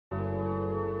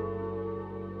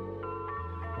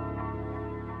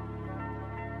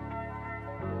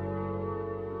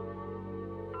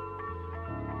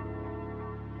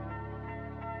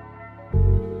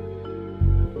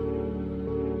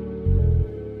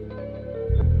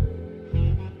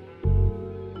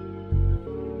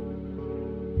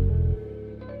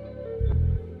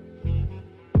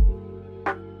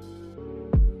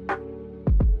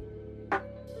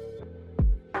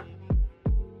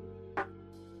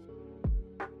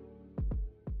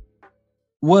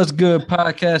What's good,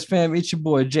 podcast fam? It's your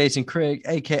boy Jason Craig,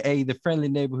 aka the friendly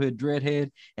neighborhood dreadhead,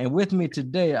 and with me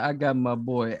today I got my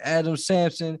boy Adam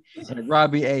Sampson and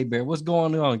Robbie Abear. What's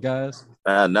going on, guys?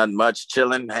 Nothing much,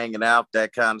 chilling, hanging out,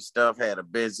 that kind of stuff. Had a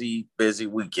busy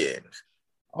weekend.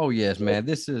 Oh yes, man.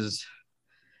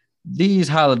 These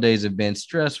holidays have been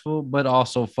stressful, but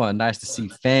also fun. Nice to see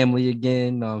family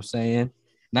again. Know what I'm saying?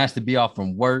 Nice to be off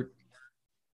from work.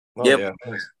 Oh Yep.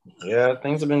 yeah,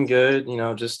 things have been good.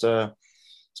 Just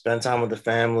spend time with the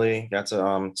family. Got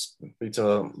to speak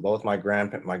to both my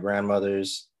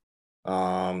grandmothers.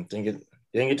 Didn't get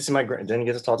to see didn't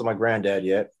get to talk to my granddad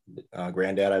yet.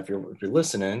 Granddad, if you're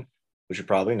listening, which you're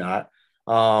probably not.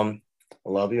 I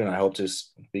love you, and I hope to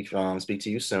speak to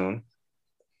you soon.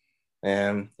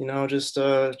 And just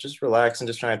relax and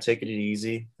just trying to take it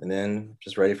easy, and then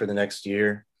just ready for the next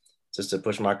year, just to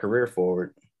push my career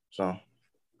forward. So.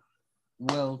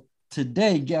 Well,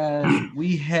 today, guys,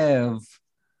 we have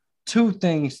two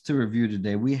things to review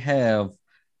today. We have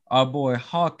our boy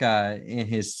Hawkeye in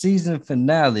his season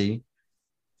finale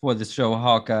for the show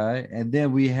Hawkeye, and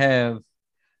then we have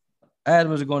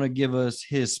Adam is going to give us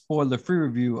his spoiler-free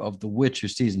review of The Witcher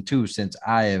season 2, since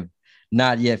I have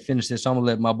not yet finished it. So I'm gonna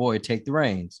let my boy take the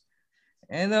reins.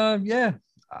 And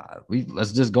we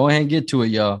let's just go ahead and get to it,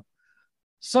 y'all.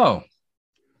 So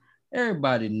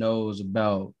everybody knows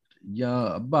about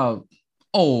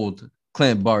old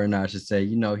Clint Barton, I should say.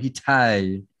 He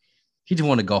tired. He just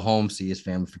want to go home, see his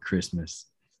family for Christmas.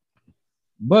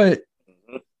 But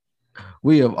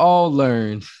we have all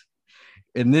learned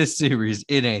in this series,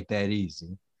 it ain't that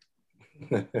easy.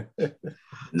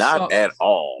 Not at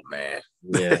all, man.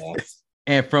 Yeah.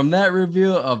 And from that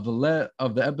reveal of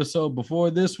the episode before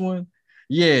this one,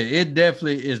 yeah, it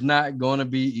definitely is not going to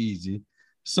be easy.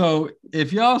 So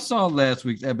if y'all saw last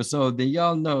week's episode, then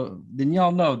y'all know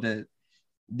that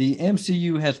the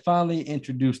MCU has finally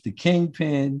introduced the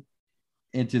Kingpin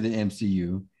into the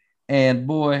MCU. And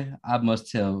boy, I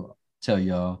must tell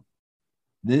y'all,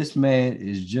 this man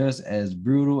is just as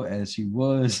brutal as he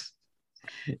was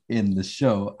in the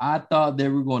show. I thought they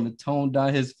were going to tone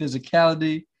down his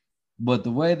physicality, but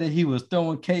the way that he was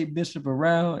throwing Kate Bishop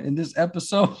around in this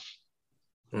episode,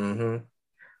 and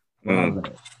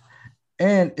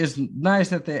it's nice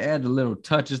that they add the little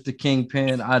touches to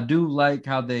Kingpin. I do like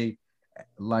how they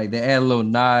add a little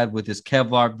nod with his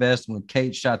Kevlar vest when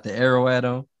Kate shot the arrow at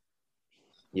him.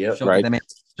 Yep, so right.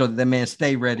 That man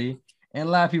stay ready. And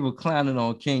a lot of people clowning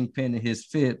on Kingpin and his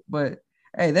fit, but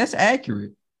hey, that's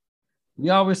accurate. We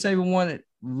always say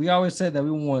that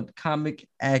we want comic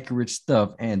accurate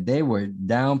stuff, and they were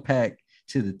down packed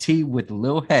to the T with the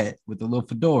little hat, with the little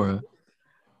fedora.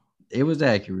 It was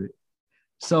accurate.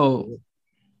 So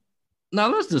now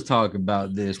let's just talk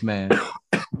about this, man.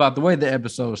 About the way the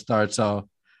episode starts off.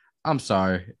 I'm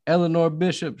sorry, Eleanor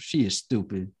Bishop, she is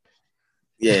stupid.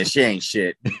 Yeah, she ain't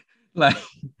shit. Like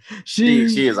she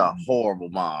is a horrible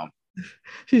mom.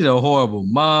 She's a horrible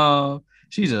mom.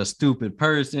 She's a stupid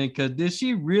person. Because did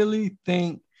she really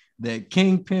think that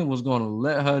Kingpin was going to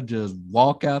let her just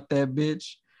walk out that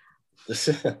bitch?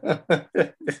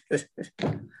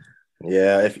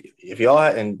 Yeah, if y'all,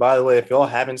 and by the way, if y'all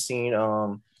haven't seen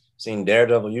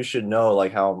Daredevil, you should know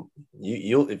like how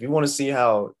you if you want to see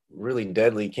how really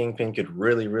deadly Kingpin could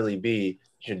really be, you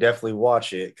should definitely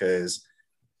watch it, because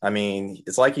I mean,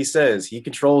 it's like he says, he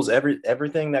controls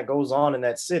everything that goes on in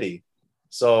that city.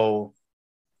 So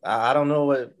I don't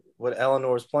know what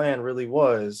Eleanor's plan really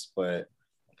was, but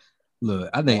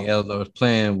look, I think Eleanor's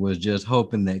plan was just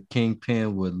hoping that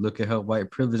Kingpin would look at her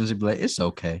white privilege and be like, "It's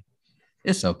okay,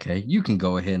 you can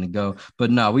go ahead and go."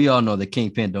 But no, we all know that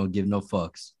Kingpin don't give no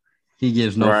fucks. He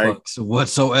gives no fucks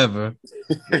whatsoever.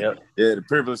 Yep. Yeah, the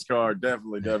privilege card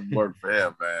definitely doesn't work for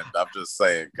him, man. I'm just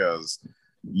saying, because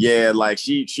yeah, like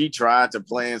she tried to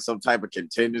plan some type of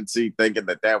contingency, thinking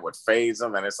that would phase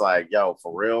him, and it's like, yo,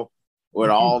 for real,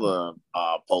 with all the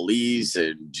police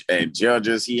and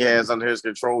judges he has under his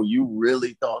control, you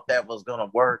really thought that was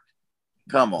gonna work?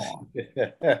 Come on.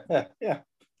 Yeah,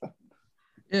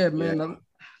 man. Yeah.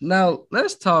 Now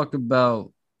let's talk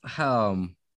about how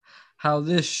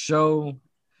this show.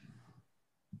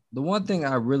 The one thing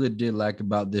I really did like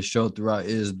about this show throughout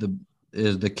is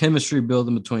the chemistry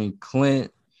building between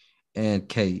Clint and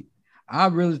Kate. I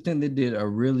really think they did a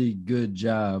really good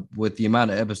job with the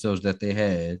amount of episodes that they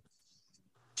had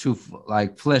to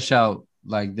like flesh out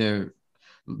like their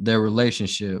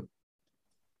relationship.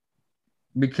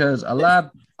 Because a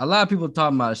lot of people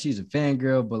talking about she's a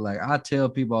fangirl, but like I tell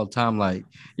people all the time, like,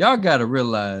 y'all gotta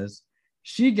realize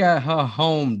she got her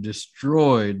home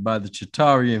destroyed by the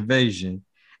Chitauri invasion,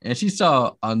 and she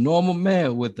saw a normal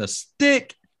man with a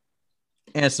stick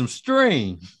and some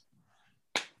string.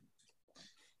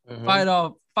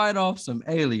 Mhm. Fight off some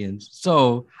aliens.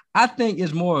 So I think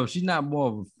it's more of she's not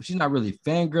really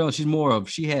fangirl. She's more of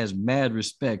she has mad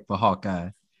respect for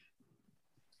Hawkeye.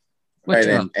 What Right,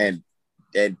 you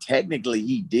and technically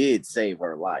he did save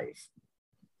her life.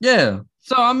 Yeah.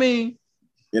 So I mean,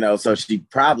 So she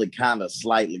probably kind of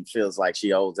slightly feels like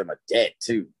she owes him a debt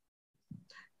too.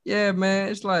 yeah, man,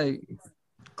 it's like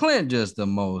Clint just the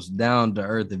most down to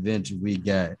earth adventure we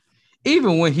got.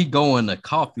 Even when he go in the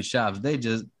coffee shops,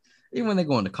 even when they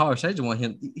go in the coffee shop, they just want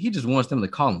him. He just wants them to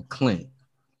call him Clint.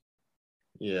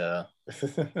 Yeah.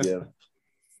 Yeah.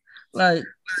 Like,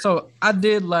 so I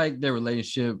did like their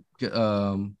relationship.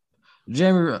 Jeremy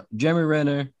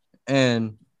Renner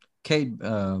and Kate.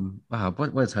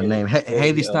 What's her name?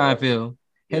 Haley Steinfeld.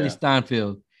 Haley Yeah.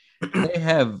 Steinfeld. They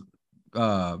have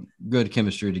good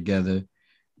chemistry together.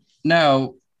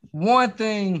 Now, one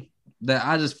thing that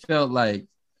I just felt like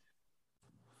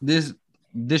this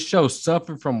this show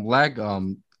suffered from lack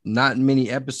not many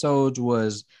episodes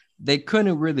was they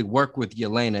couldn't really work with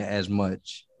Yelena as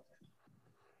much.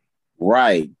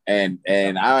 Right. And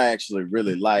I actually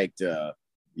really liked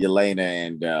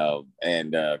Yelena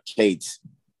and Kate's,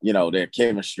 their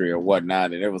chemistry or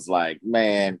whatnot. And it was like,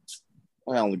 man,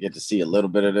 I only get to see a little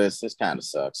bit of this. This kind of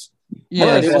sucks. But it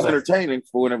Yes. was entertaining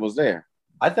for when it was there.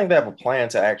 I think they have a plan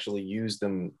to actually use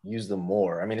them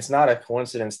more. I mean, it's not a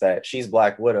coincidence that she's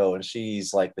Black Widow and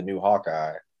she's like the new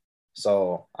Hawkeye.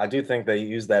 So I do think they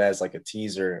use that as like a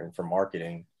teaser and for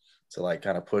marketing to like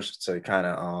kind of push to kind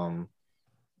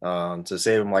of to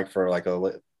save them like for like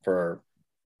for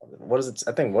what is it?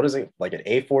 I think what is it like an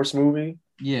A-Force movie?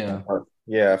 Yeah.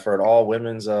 Yeah, for an all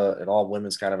women's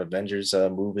kind of Avengers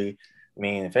movie. I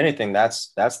mean, if anything,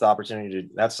 that's the opportunity to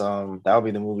that would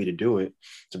be the movie to do it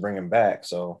to bring him back.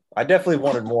 So I definitely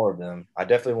wanted more of them. I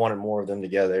definitely wanted more of them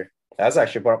together. That's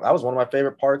actually that was one of my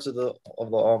favorite parts of the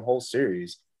whole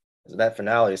series, that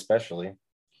finale especially.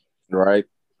 Right.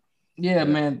 Yeah,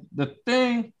 man. The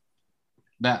thing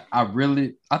that I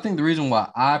think the reason why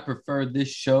I prefer this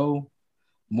show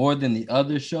more than the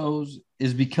other shows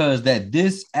is because that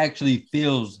this actually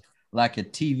feels like a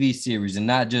TV series and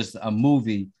not just a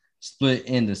movie split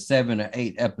into 7 or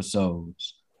 8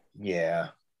 episodes. Yeah,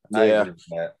 I Yeah. agree with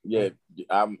that. Yeah.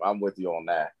 I'm with you on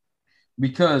that.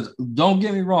 Because don't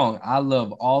get me wrong, I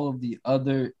love all of the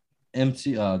other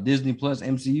Disney Plus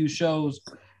MCU shows,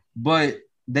 but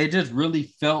they just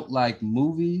really felt like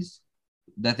movies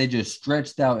that they just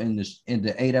stretched out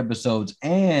into 8 episodes.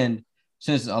 And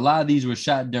since a lot of these were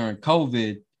shot during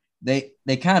COVID, they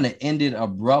kind of ended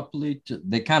abruptly.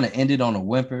 They kind of ended on a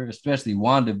whimper, especially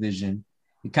WandaVision.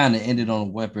 It kind of ended on a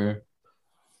whimper.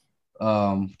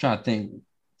 Trying to think,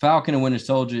 Falcon and Winter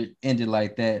Soldier ended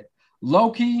like that.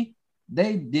 Loki,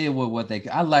 they did what they.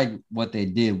 I like what they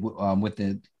did with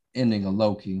the ending of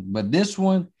Loki, but this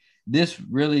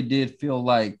really did feel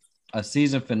like a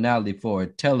season finale for a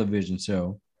television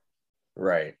show.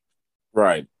 Right.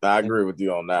 Right. I agree with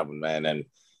you on that one, man.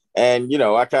 And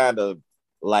I kind of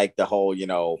like the whole,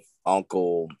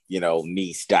 uncle,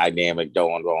 niece dynamic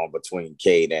going on between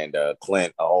Kate and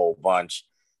Clint a whole bunch.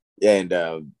 And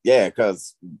yeah,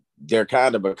 because they're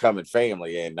kind of becoming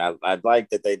family. And I like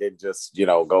that they didn't just,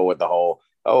 go with the whole,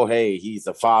 oh, hey, he's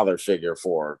a father figure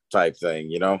for type thing,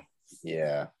 Yeah.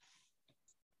 Yeah,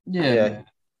 Yeah. man.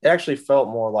 It actually felt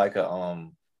more like a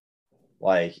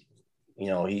like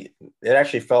it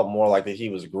actually felt more like that he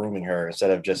was grooming her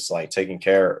instead of just like taking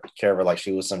care of her like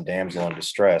she was some damsel in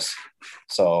distress.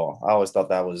 So I always thought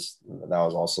that was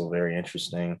also very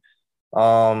interesting.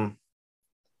 Um,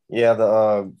 yeah,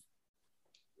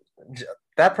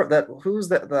 that who's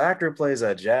that the actor who plays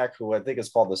Jack, who I think is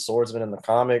called the Swordsman in the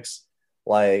comics.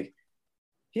 Like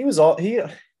he was all he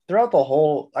throughout the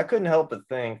whole. I couldn't help but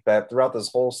think that throughout this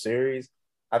whole series,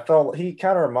 I felt he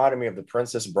kind of reminded me of the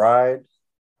Princess Bride,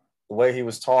 the way he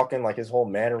was talking, like his whole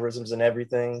mannerisms and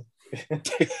everything.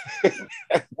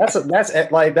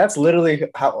 That's literally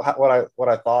what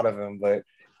I thought of him. But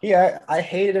I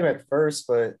hated him at first,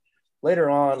 but later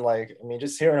on, like I mean,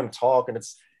 just hearing him talk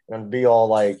and be all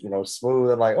like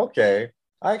smooth and like okay,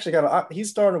 I actually he's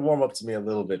starting to warm up to me a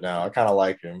little bit now. I kind of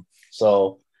like him.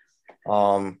 So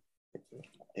um,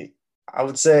 I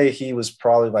would say he was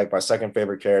probably like my second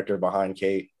favorite character behind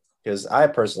Kate because I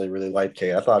personally really liked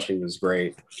Kate. I thought she was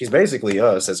great. She's basically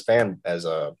us as fans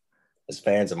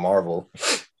of Marvel.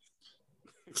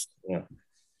 Yeah.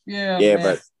 Yeah, Yeah, man.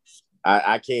 but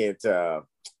I can't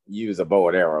use a bow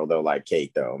and arrow though, like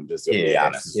Kate. Though I'm just gonna be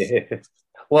honest. Yeah.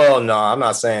 Well, no, I'm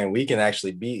not saying we can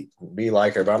actually be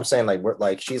like her, but I'm saying like we're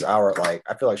like she's our like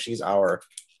I feel like she's our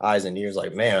eyes and ears.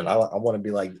 Like, man, I want to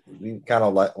be like, we kind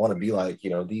of like want to be like,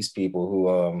 these people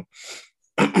who,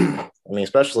 I mean,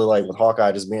 especially like with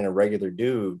Hawkeye just being a regular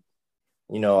dude.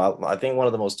 I think one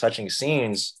of the most touching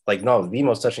scenes, like no, the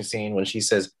most touching scene when she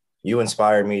says, "You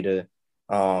inspired me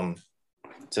um,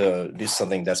 to do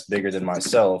something that's bigger than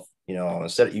myself."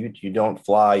 Instead of, you don't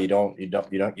fly, you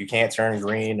can't turn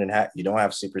green, and you don't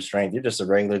have super strength. You're just a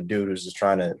regular dude who's just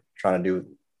trying to do,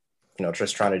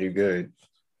 just trying to do good.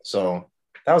 So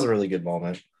that was a really good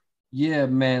moment. Yeah,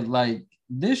 man. Like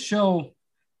this show,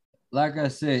 like I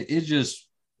said, it's just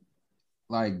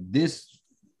like this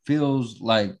feels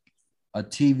like a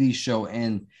TV show,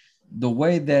 and the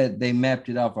way that they mapped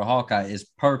it out for Hawkeye is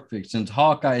perfect. Since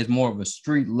Hawkeye is more of a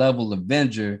street level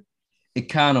Avenger, it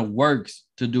kind of works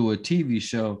to do a TV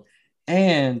show,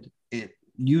 and it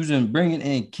bringing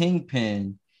in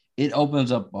Kingpin, it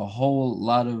opens up a whole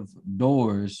lot of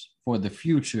doors for the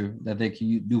future that they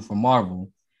can do for Marvel,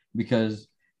 because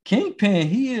Kingpin,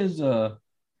 he's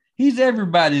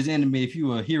everybody's enemy if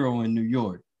you're a hero in New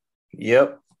York.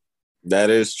 Yep, that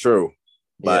is true.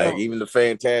 Like, yeah. even the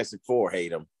Fantastic Four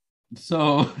hate him.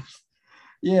 So,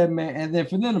 yeah, man. And then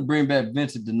for them to bring back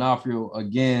Vincent D'Onofrio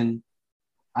again,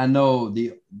 I know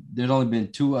there's only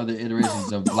been two other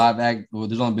iterations of live act. Well,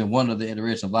 there's only been one other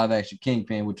iteration of live action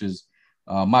Kingpin, which is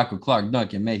Michael Clark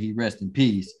Duncan. May he rest in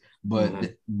peace.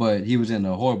 But he was in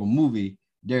a horrible movie,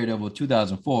 Daredevil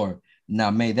 2004.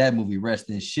 Now, may that movie rest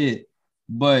in shit.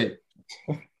 But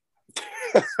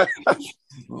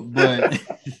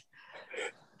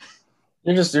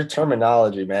You're just your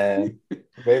terminology, man.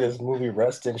 Made this movie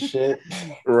rest in shit.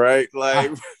 Right.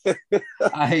 Like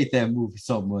I hate that movie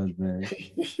so much, man.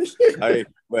 I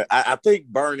think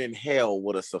Burn in Hell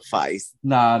would have sufficed.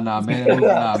 Nah, man.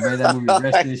 That movie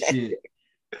rest in shit.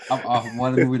 I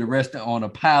want the movie to rest on a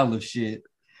pile of shit.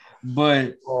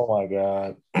 But oh my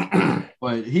god.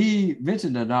 But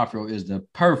Vincent D'Onofrio is the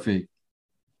perfect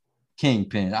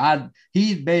Kingpin.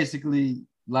 He's basically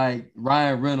like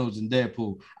Ryan Reynolds in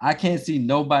Deadpool. I can't see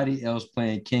nobody else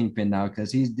playing Kingpin now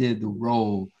because he did the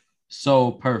role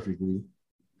so perfectly.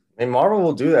 And Marvel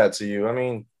will do that to you. I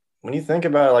mean, when you think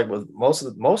about it, like with most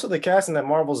of the casting that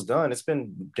Marvel's done, it's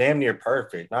been damn near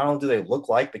perfect. Not only do they look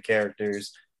like the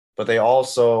characters, but they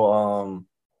also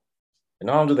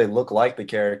not only do they look like the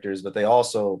characters, but they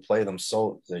also play them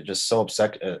they're just so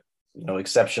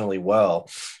exceptionally well,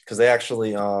 because they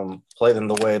actually play them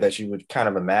the way that you would kind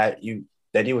of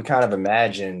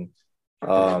imagine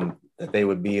that they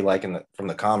would be like from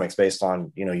the comics based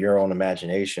on your own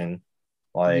imagination.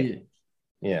 Like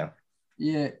yeah.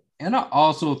 And I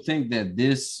also think that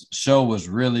this show was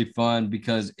really fun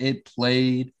because it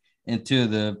played into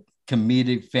the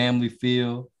comedic family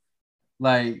feel.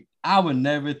 Like, I would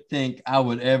never think I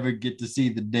would ever get to see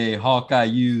the day Hawkeye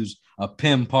use a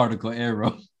Pym particle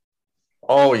arrow.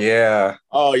 Oh yeah.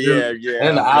 Oh yeah.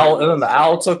 And the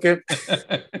owl took it.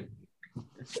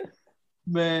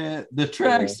 Man, the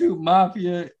tracksuit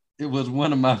mafia, it was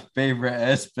one of my favorite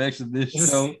aspects of this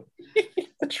show.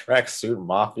 The tracksuit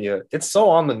mafia. It's so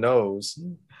on the nose.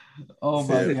 Oh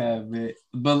my god, man.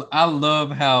 But I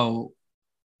love how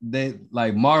they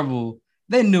like Marvel,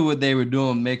 they knew what they were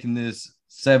doing, making this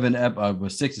 6 or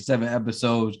 7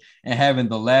 episodes and having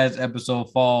the last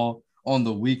episode fall on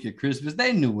the week of Christmas.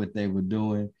 They knew what they were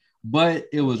doing, but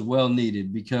it was well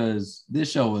needed because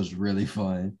this show was really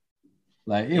fun.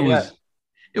 Like it was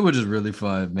just really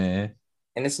fun, man.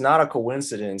 And it's not a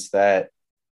coincidence that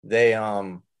they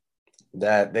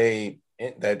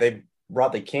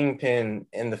brought the Kingpin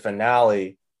in the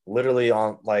finale literally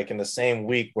on like in the same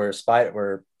week where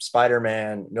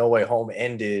Spider-Man No Way Home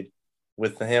ended,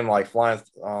 with him like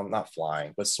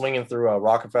swinging through a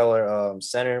Rockefeller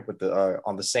Center with the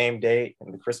on the same date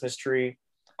in the Christmas tree.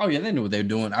 Oh yeah, they knew what they were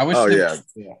doing.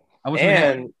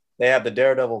 They have the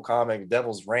Daredevil comic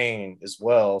Devil's Reign as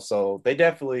well, so they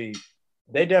definitely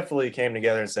came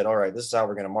together and said, all right, this is how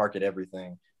we're going to market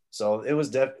everything. So it was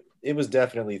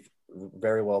definitely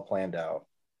very well planned out.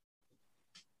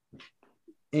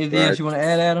 Anything else you want to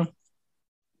add, Adam?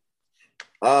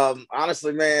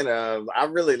 Honestly, man, I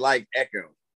really like Echo.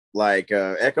 Like,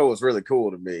 Echo was really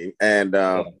cool to me, and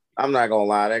I'm not gonna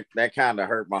lie, that kind of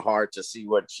hurt my heart to see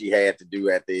what she had to do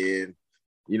at the end.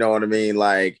 You know what I mean?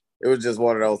 Like, it was just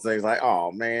one of those things. Like,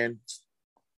 oh man,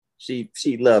 she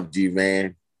loved you,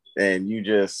 man, and you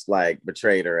just like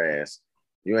betrayed her ass.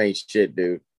 You ain't shit,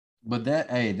 dude. But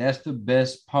that's the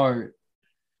best part.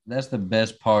 That's the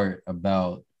best part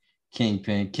about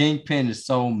Kingpin. Kingpin is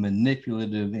so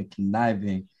manipulative and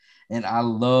conniving, and I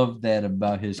love that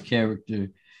about his character.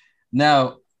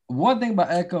 Now, one thing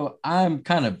about Echo, I'm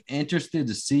kind of interested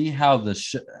to see how the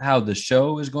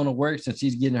show is going to work since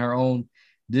she's getting her own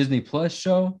Disney Plus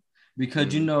show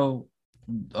because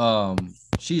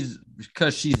she's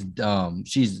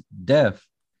deaf.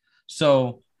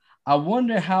 So I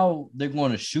wonder how they're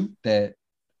going to shoot that.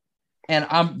 And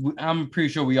I'm pretty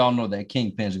sure we all know that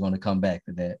Kingpin's going to come back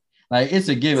for that. Like it's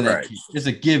a given Right.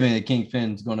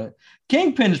 that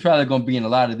Kingpin is probably going to be in a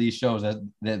lot of these shows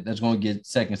that's going to get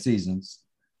second seasons.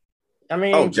 I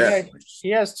mean, he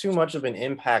has too much of an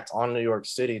impact on New York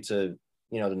City to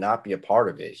not be a part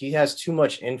of it. He has too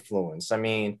much influence. I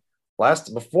mean,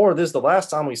 the last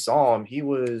time we saw him, he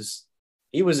was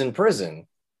in prison.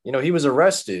 He was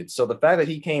arrested. So the fact that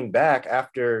he came back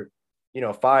after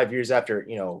 5 years after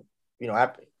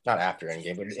not after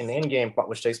Endgame, but in Endgame,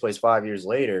 which takes place 5 years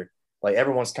later, like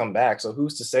everyone's come back. So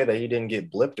who's to say that he didn't get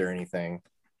blipped or anything?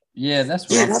 Yeah, that's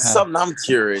something I'm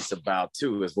curious about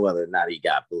too, is whether or not he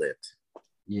got blipped.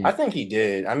 Yeah. I think he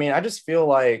did. I mean, I just feel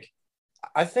like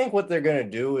I think what they're gonna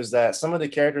do is that some of the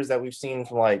characters that we've seen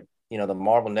from the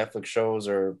Marvel Netflix shows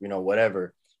or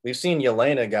whatever, we've seen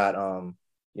Yelena got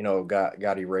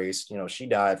erased. She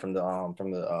died from the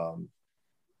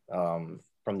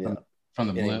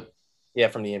blip. Yeah,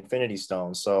 from the Infinity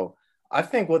Stone. So I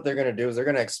think what they're gonna do is they're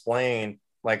gonna explain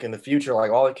like in the future,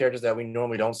 like all the characters that we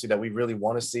normally don't see that we really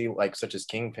want to see, like such as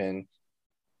Kingpin.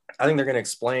 I think they're going to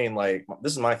explain, like,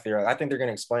 this is my theory. I think they're going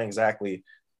to explain exactly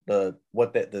their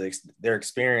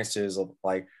experiences of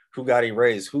like who got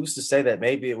erased. Who's to say that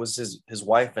maybe it was his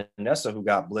wife Vanessa who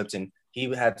got blipped and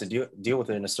he had to deal with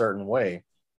it in a certain way.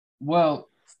 Well,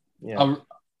 yeah.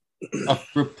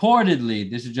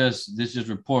 Reportedly, this is just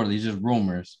reportedly, just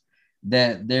rumors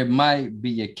that there might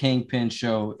be a Kingpin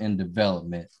show in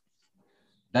development.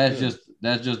 That's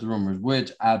just rumors,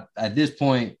 which at this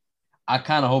point, I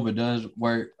kind of hope it does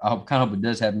work. I kind of hope it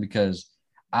does happen because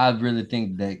I really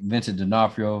think that Vincent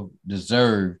D'Onofrio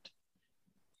deserved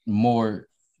more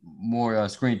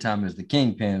screen time as the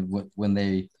Kingpin when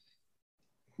they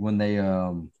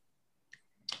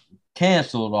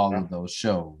canceled all of those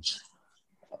shows.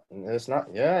 It's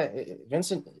not,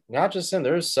 Vincent, not just him.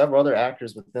 There's several other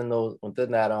actors within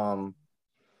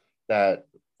that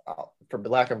for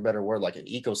lack of a better word, like an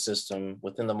ecosystem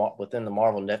within the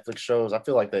Marvel Netflix shows. I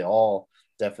feel like they all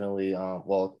definitely,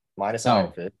 minus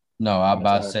Iron Fist. No, I'm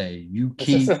about to say you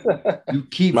keep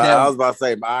I was about to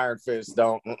say Iron Fist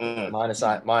don't.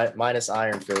 Minus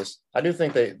Iron Fist. I do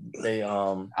think they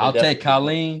I'll take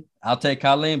Colleen,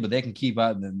 but they can keep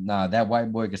out. That white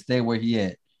boy can stay where he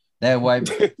at.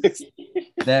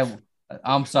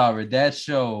 I'm sorry, that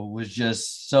show was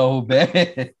just so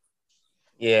bad.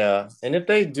 Yeah, and if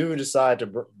they do decide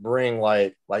to bring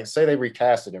like say they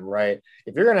recasted him, right?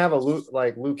 If you're gonna have a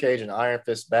Luke Cage and Iron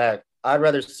Fist back, I'd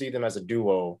rather see them as a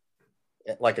duo,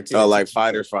 like a team. Oh, like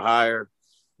Fighters for Hire.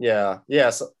 Yeah.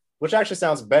 So, which actually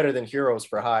sounds better than Heroes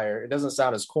for Hire. It doesn't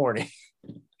sound as corny.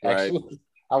 Actually, right.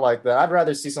 I like that. I'd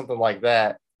rather see something like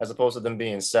that as opposed to them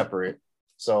being separate.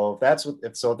 So if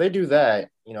they do that,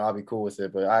 I'll be cool with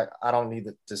it. But I don't need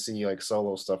to see like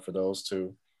solo stuff for those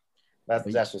two.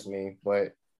 That's just me,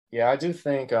 but yeah, I do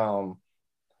think I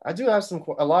do have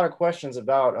a lot of questions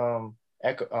about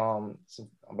Echo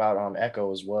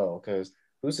Echo as well, because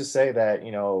who's to say that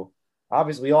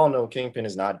obviously we all know Kingpin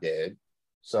is not dead,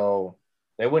 so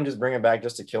they wouldn't just bring him back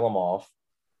just to kill him off,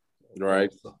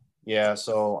 right? Yeah,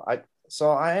 so I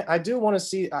do want to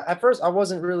see. At first, I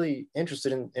wasn't really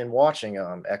interested in watching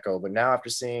Echo, but now after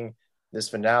seeing this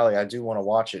finale, I do want to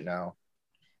watch it now.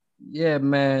 Yeah,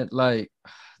 man, like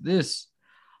this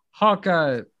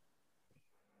Hawkeye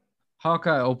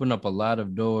opened up a lot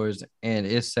of doors and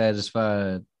it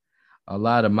satisfied a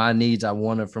lot of my needs I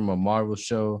wanted from a Marvel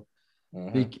show.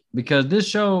 Mm-hmm. Because this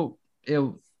show, it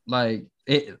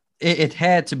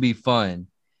had to be fun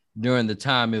during the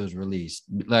time it was released.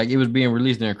 Like it was being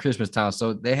released during Christmas time,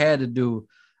 so they had to do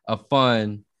a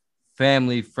fun,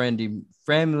 family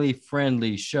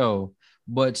friendly show,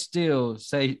 but still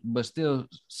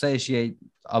satiate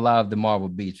a lot of the Marvel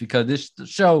beats, because this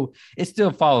show, it still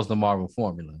follows the Marvel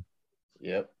formula.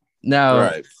 Yep. Now,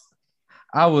 right.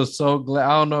 I was so glad.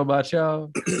 I don't know about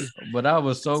y'all, but I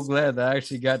was so glad that I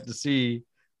actually got to see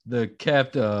the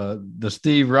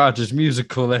Steve Rogers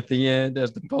musical at the end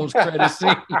as the post-credit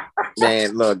scene.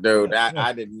 Man, look, dude,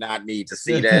 I did not need to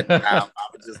see that. I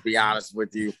would just be honest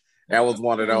with you. That was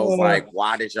one of those, like,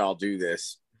 why did y'all do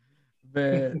this?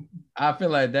 Man, I feel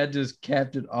like that just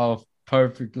capped it off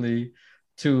perfectly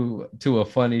to a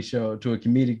funny show, to a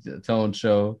comedic tone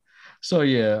show. So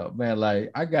yeah, man, like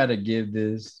I'm gonna give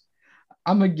this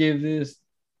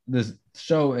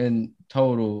show in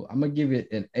total, I'm gonna give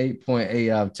it an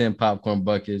 8.8 out of 10 popcorn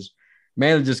buckets,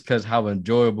 mainly just because how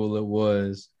enjoyable it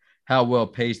was, how well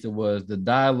paced it was. The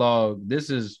dialogue, this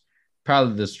is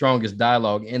probably the strongest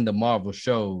dialogue in the Marvel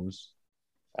shows.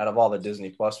 Out of all the Disney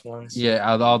Plus ones, Yeah,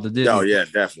 out of all the Oh Disney, yeah,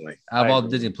 definitely. out of all the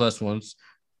Disney Plus ones,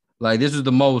 like this is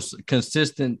the most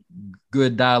consistent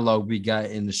good dialogue we got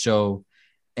in the show.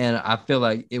 And I feel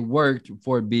like it worked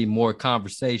for it to be more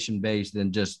conversation based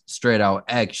than just straight out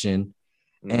action.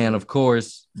 And of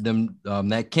course, them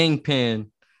that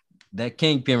Kingpin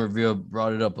reveal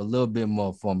brought it up a little bit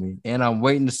more for me. And I'm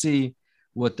waiting to see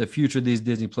what the future of these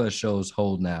Disney Plus shows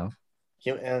hold now.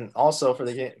 And also for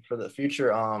the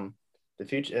future, in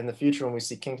the future when we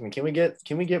see Kingpin,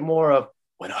 can we get more of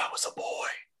when I was a boy?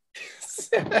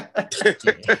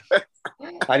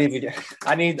 I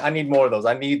need more of those.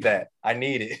 I need that. I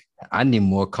need it. I need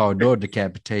more car door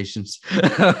decapitations.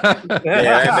 Yeah,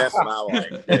 that's what I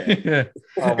like. Yeah.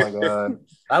 Oh my god!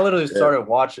 I literally just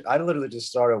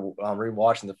started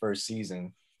rewatching the first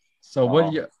season. So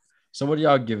what do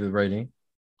y'all give it rating?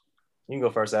 You can go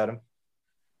first, Adam.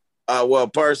 Well,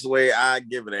 personally, I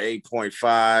give it an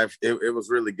 8.5. It was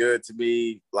really good to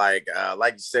me. Like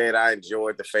you said, I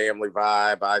enjoyed the family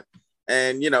vibe.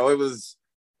 It was,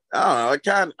 I don't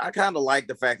know, I kind of like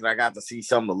the fact that I got to see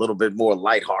something a little bit more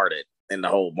lighthearted in the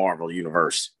whole Marvel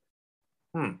universe.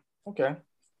 Okay.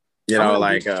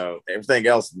 Everything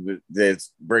else that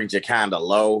brings you kind of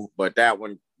low, but that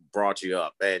one brought you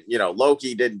up. And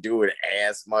Loki didn't do it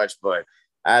as much, but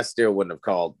I still wouldn't have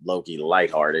called Loki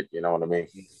lighthearted. You know what I mean?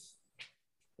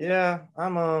 Yeah,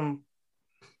 I'm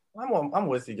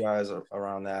with you guys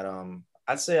around that.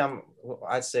 I'd say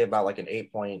about like an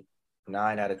 8.9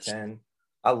 out of 10.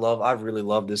 I really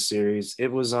love this series.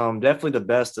 It was definitely the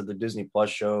best of the Disney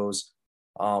Plus shows.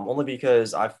 Only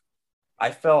because I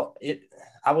felt it.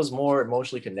 I was more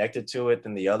emotionally connected to it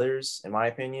than the others, in my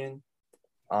opinion.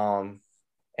 And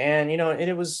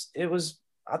it was.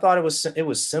 I thought it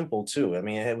was simple too. I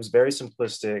mean, it was very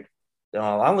simplistic.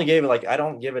 I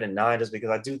don't give it a 9 just because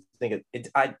I do think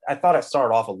I thought it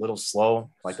started off a little slow,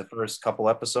 like the first couple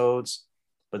episodes,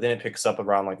 but then it picks up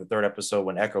around like the third episode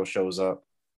when Echo shows up.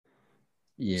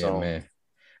 Yeah, man.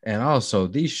 And also,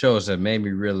 these shows have made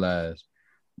me realize,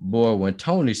 boy, when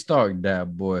Tony Stark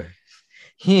died, boy,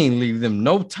 he ain't leave them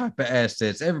no type of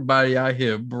assets. Everybody out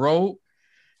here broke.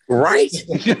 Right?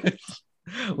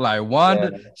 Like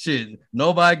Wanda, shit,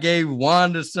 nobody gave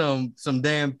Wanda some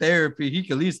damn therapy. He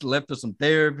could at least left her some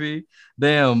therapy.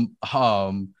 Damn,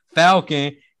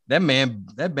 Falcon, that man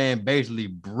basically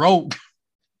broke.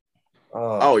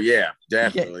 Oh yeah,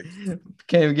 definitely.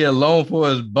 Can't even get a loan for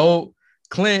his boat.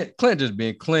 Clint just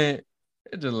being Clint.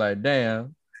 It's just like,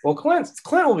 damn. Well, Clint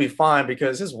will be fine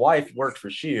because his wife worked for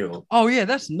S.H.I.E.L.D. Oh yeah,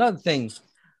 that's another thing.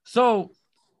 So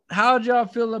how did y'all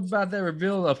feel about that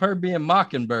reveal of her being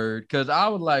Mockingbird? Because I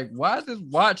was like, why is this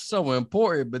watch so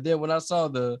important? But then when I saw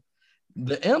the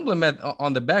emblem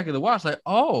on the back of the watch, like,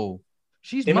 oh,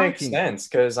 it makes sense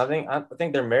because I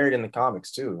think they're married in the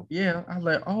comics too. Yeah, I was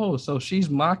like, oh, so she's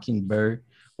Mockingbird.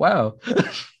 Wow.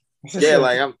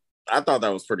 Yeah, I thought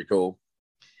that was pretty cool.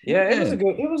 Yeah,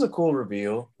 it was a cool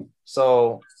reveal.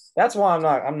 So that's why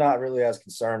I'm not really as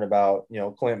concerned about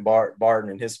Clint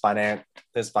Barton and his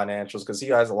financials because he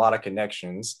has a lot of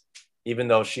connections. Even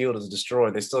though S.H.I.E.L.D. is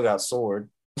destroyed, they still got Sword.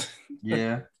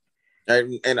 Yeah,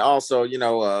 and also he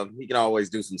can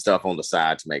always do some stuff on the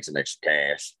side to make some extra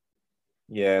cash.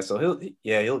 Yeah, so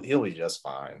he'll be just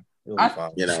fine. He'll be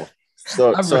fine.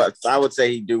 So I would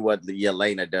say he do what the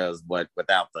Yelena does, but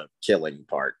without the killing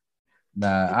part.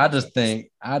 Nah, I just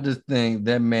think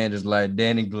that man is like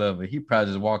Danny Glover. He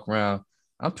probably just walk around.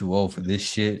 I'm too old for this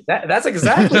shit. That's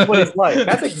exactly what he's like.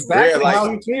 That's exactly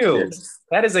how he feels.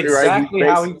 That is exactly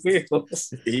how he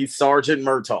feels. He's Sergeant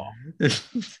Murtaugh.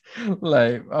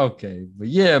 Like, okay, but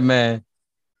yeah, man,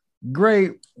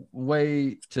 great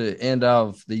way to end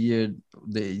off the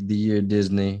year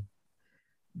Disney.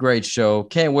 Great show.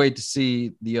 Can't wait to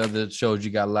see the other shows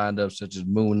you got lined up, such as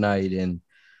Moon Knight and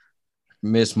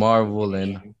Miss Marvel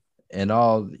and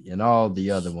all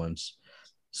the other ones.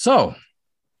 So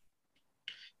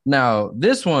now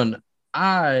this one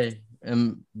I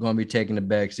am going to be taking the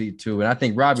back seat too, and I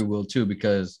think Robbie will too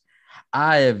because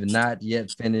I have not yet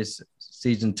finished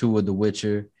season 2 of The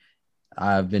Witcher.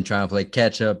 I've been trying to play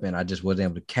catch up, and I just wasn't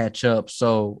able to catch up.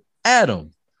 So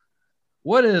Adam,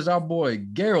 what has our boy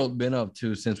Geralt been up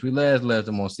to since we last left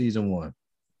him on season 1?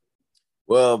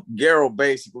 Well, Geralt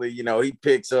basically, he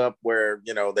picks up where,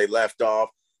 they left off.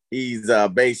 He's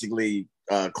basically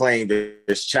claimed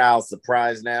his child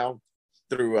surprise now.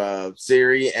 through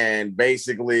Siri, and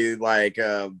basically like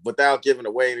without giving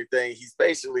away anything, he's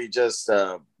basically just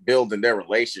building their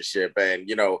relationship,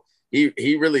 and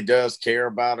he really does care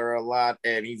about her a lot,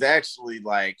 and he's actually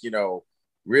like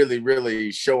really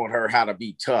really showing her how to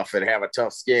be tough and have a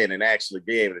tough skin and actually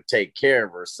be able to take care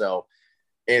of herself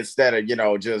instead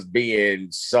of just being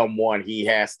someone he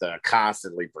has to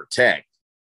constantly protect,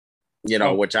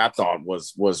 which I thought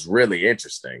was really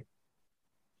interesting.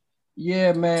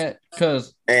 Yeah, man.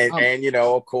 Because and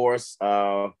of course,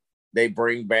 they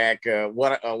bring back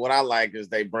what I like is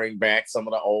they bring back some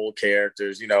of the old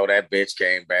characters. That bitch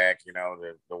came back.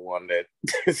 The one that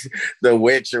the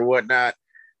witch or whatnot,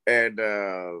 and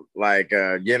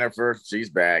Yennefer,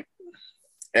 she's back,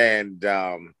 and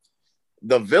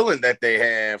the villain that they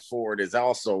have for it is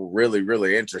also really,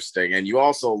 really interesting. And you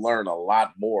also learn a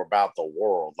lot more about the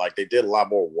world. Like they did a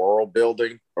lot more world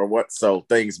building so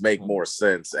things make more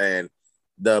sense. And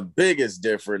the biggest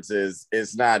difference is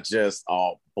it's not just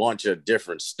a bunch of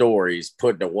different stories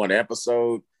put into one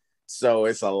episode. So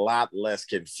it's a lot less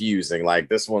confusing. Like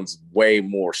this one's way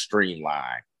more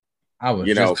streamlined. I was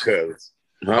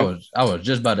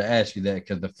just about to ask you that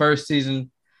because the first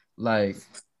season, like,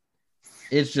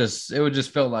 it would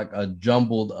just felt like a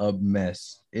jumbled up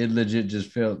mess. It legit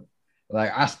just felt like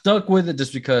I stuck with it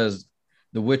just because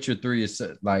The Witcher 3 is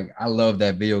like, I love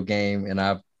that video game and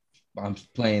I'm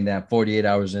playing that 48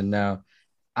 hours in now.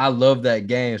 I love that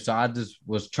game. So I just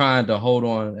was trying to hold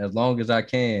on as long as I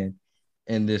can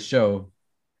in this show.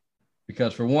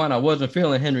 Because for one, I wasn't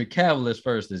feeling Henry Cavill at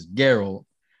first as Geralt,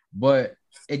 but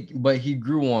he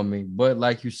grew on me. But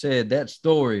like you said, that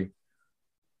story,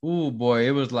 oh boy,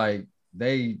 it was like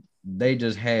they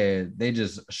just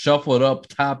shuffled up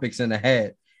topics in the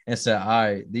hat and said, all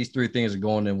right, these three things are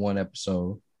going in one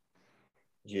episode.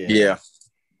 Yeah.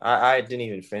 I didn't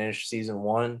even finish season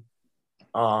 1.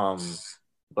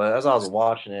 But as I was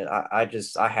watching it, I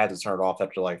had to turn it off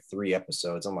after like 3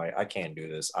 episodes. I'm like, I can't do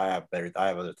this. I have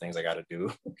other things I got to do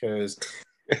because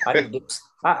I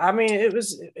mean, it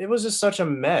was just such a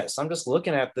mess. I'm just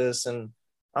looking at this and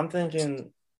I'm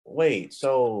thinking, wait,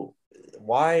 so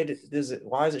why is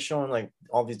it showing like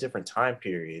all these different time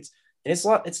periods? And it's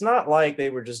not like they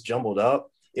were just jumbled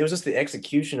up. It was just the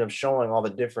execution of showing all the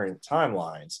different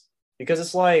timelines, because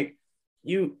it's like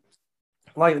they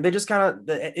just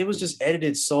it was just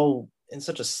edited so in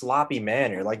such a sloppy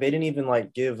manner. Like they didn't even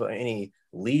like give any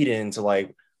lead into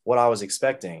like what I was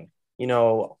expecting.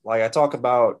 Like I talk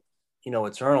about,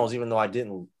 Eternals, even though I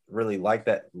didn't really like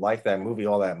that movie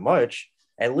all that much,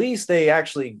 at least they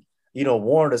actually,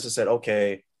 warned us and said,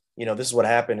 okay, this is what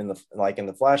happened in the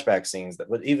flashback scenes. But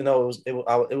even though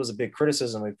it was a big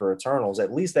criticism for Eternals,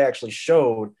 at least they actually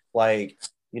showed like,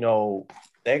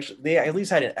 they at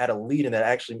least had a lead in that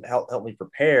actually helped me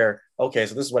prepare. Okay,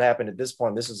 so this is what happened at this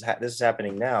point. This is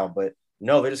happening now. But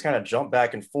no, they just kind of jump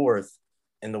back and forth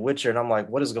in The Witcher, and I'm like,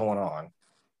 what is going on?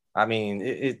 I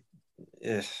mean,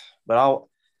 but I'll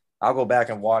go back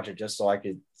and watch it just so I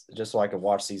could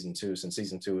watch season 2, since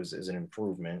season 2 is an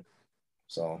improvement.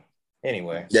 So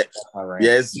anyway,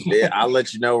 I'll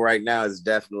let you know right now. It's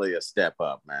definitely a step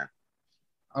up, man.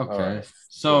 Okay, right.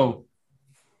 So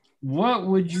what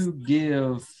would you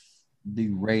give the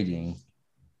rating?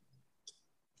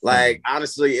 Like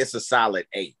honestly, it's a solid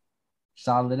 8.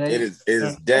 Solid 8. It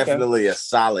is definitely a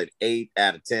solid 8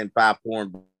 out of 10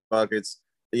 popcorn buckets.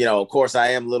 Of course, I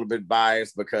am a little bit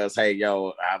biased because, hey,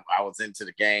 I was into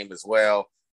the game as well.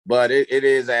 But it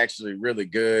is actually really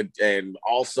good. And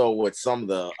also with some of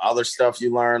the other stuff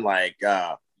you learn, like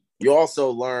you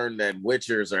also learn that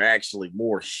Witchers are actually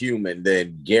more human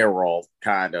than Geralt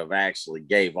kind of actually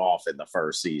gave off in the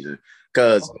first season.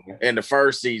 Because in the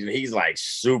first season, he's like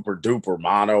super duper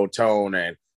monotone.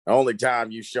 And the only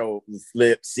time you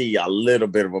see a little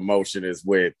bit of emotion is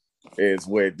with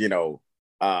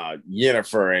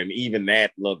Yennefer, and even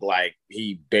that looked like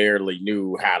he barely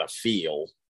knew how to feel.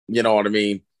 You know what I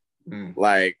mean?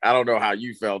 Like, I don't know how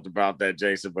you felt about that,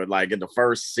 Jason, but like in the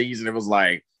first season, it was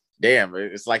like, damn,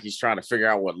 it's like he's trying to figure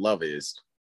out what love is.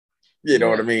 You know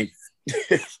what I mean?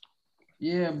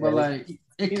 Yeah, but like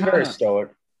he's very stoic.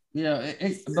 Yeah,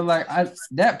 but like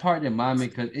that part didn't mind me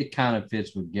because it kind of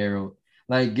fits with Geralt.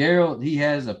 Like Geralt, he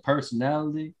has a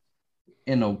personality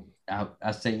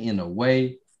I say in a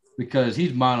way, because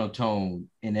he's monotone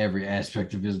in every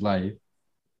aspect of his life.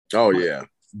 Oh yeah.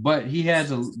 But he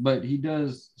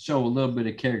does show a little bit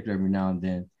of character every now and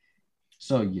then.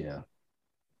 So yeah.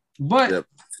 But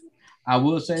I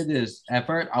will say this. At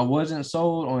first, I wasn't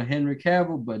sold on Henry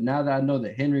Cavill, but now that I know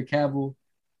that Henry Cavill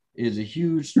is a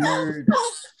huge nerd,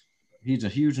 he's a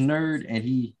huge nerd, and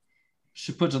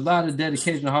she puts a lot of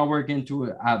dedication and hard work into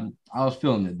it. I was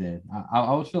feeling it then.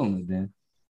 I was feeling it then.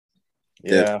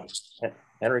 Yeah.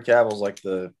 Henry Cavill's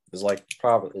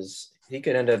he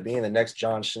could end up being the next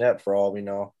John Schnepp for all we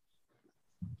know.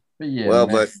 But yeah, well,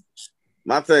 man. but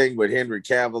my thing with Henry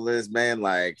Cavill is, man,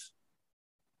 like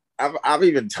I've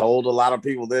even told a lot of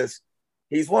people this.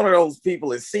 He's one of those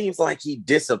people. It seems like he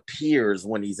disappears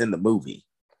when he's in the movie.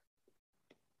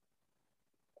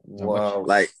 Wow.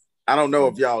 Like, I don't know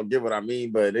if y'all get what I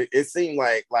mean, but it seemed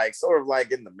like sort of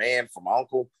like in The Man from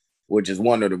U.N.C.L.E., which is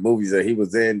one of the movies that he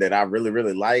was in that I really,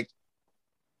 really liked.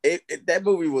 That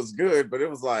movie was good, but it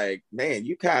was like, man,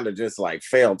 you kind of just like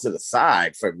fell to the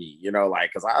side for me, you know, like,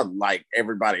 because I like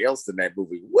everybody else in that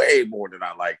movie way more than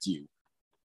I liked you.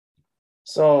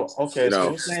 So, okay, so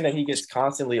you're saying that he gets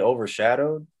constantly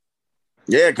overshadowed?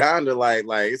 Yeah, kind of like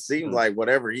it seems like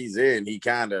whatever he's in, he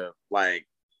kind of like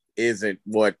isn't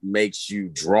what makes you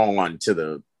drawn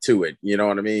to it. You know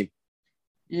what I mean?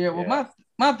 Yeah, well,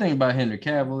 my thing about Henry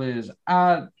Cavill is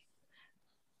I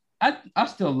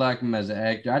still like him as an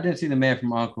actor. I didn't see The Man from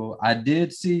U.N.C.L.E. I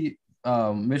did see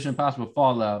Mission Impossible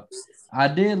Fallout. I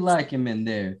did like him in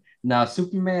there. Now,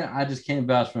 Superman, I just can't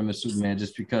vouch for him as Superman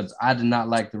just because I did not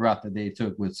like the route that they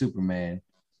took with Superman.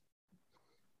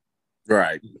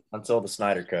 Right. Until the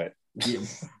Snyder cut. Yeah.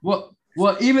 Well,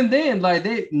 even then, like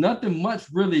nothing much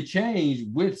really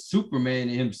changed with Superman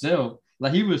himself.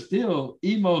 Like he was still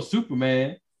emo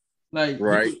Superman. Like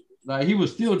right. He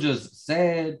was still just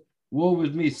sad. Woe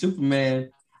was me, Superman.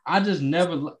 I just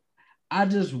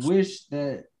wish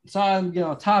that. Sorry, I'm getting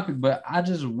off topic, but I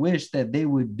just wish that they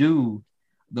would do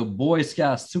the Boy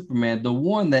Scout Superman, the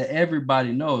one that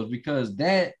everybody knows, because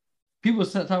that people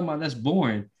start talking about that's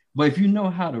boring. But if you know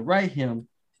how to write him,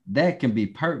 that can be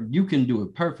perfect. You can do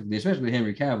it perfectly, especially with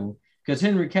Henry Cavill, because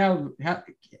Henry Cavill,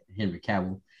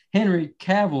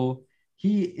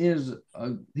 he's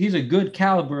a good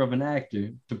caliber of an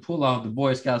actor to pull off the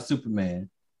Boy Scout Superman.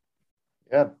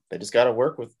 Yeah, they just gotta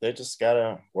work with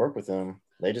him.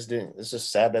 They just didn't. It's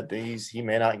just sad that he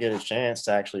may not get a chance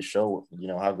to actually show,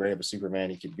 how great of a Superman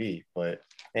he could be. But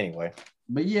anyway.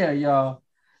 But yeah, y'all,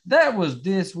 that was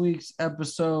this week's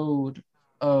episode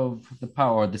of The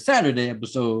Power, the Saturday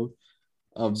episode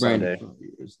of Brandon.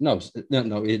 No,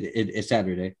 it's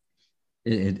Saturday.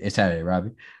 It's Saturday,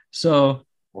 Robbie. So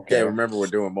okay, remember we're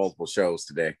doing multiple shows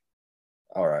today.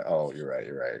 All right. Oh, you're right.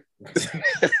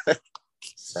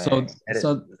 So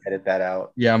edit that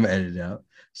out. Yeah, I'm gonna edit it out.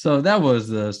 So that was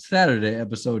the Saturday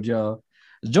episode, y'all.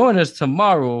 Join us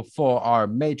tomorrow for our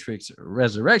Matrix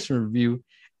Resurrection review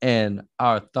and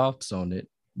our thoughts on it.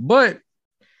 But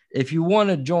if you want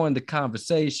to join the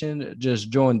conversation, just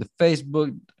join the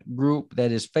Facebook group.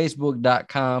 That is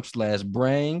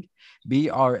facebook.com/brang,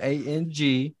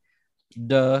 BRANG,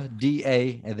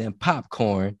 DA, and then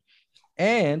popcorn.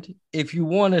 And if you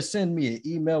want to send me an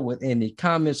email with any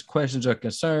comments, questions, or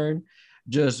concern,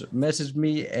 just message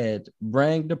me at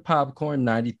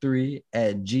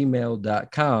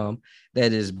brangthepopcorn93@gmail.com.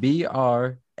 That is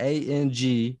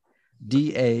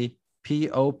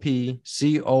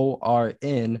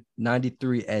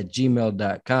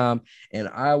BRANGDAPOPCORN93@gmail.com. And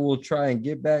I will try and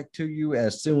get back to you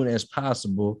as soon as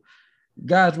possible.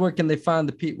 Guys, where can they find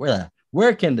the people?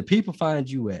 Where can the people find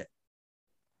you at?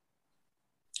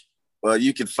 Well,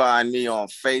 you can find me on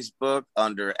Facebook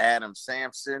under Adam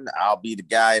Sampson. I'll be the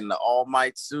guy in the All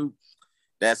Might suit.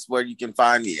 That's where you can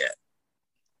find me at.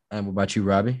 And what about you,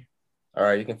 Robbie? All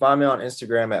right, you can find me on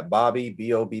Instagram at Bobby,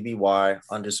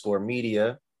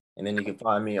 BOBBY_media. And then you can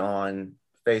find me on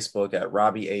Facebook at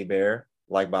Robbie Abear,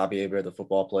 like Bobby Abear, the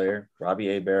football player.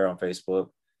 Robbie Abear on Facebook.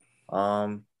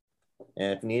 And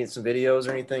if you need some videos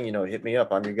or anything, hit me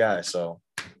up. I'm your guy. So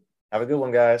have a good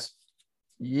one, guys.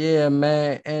 Yeah,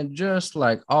 man. And just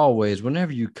like always,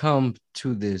 whenever you come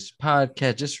to this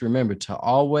podcast, just remember to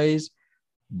always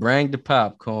bring the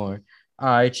popcorn. All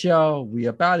right, y'all. We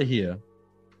up out of here.